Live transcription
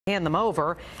hand them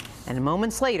over, and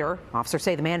moments later, officers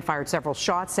say the man fired several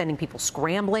shots, sending people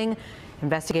scrambling.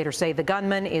 Investigators say the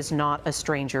gunman is not a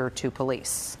stranger to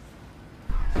police.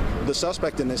 The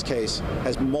suspect in this case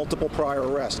has multiple prior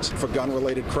arrests for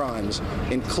gun-related crimes,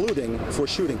 including for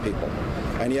shooting people,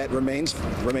 and yet remains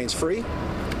free,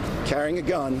 carrying a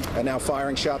gun, and now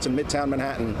firing shots in Midtown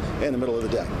Manhattan in the middle of the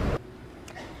day.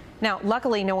 Now,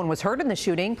 luckily, no one was hurt in the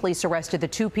shooting. Police arrested the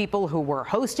two people who were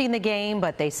hosting the game,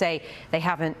 but they say they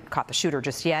haven't caught the shooter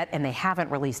just yet, and they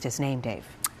haven't released his name, Dave.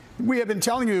 We have been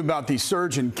telling you about the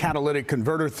surge in catalytic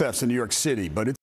converter thefts in New York City, but it's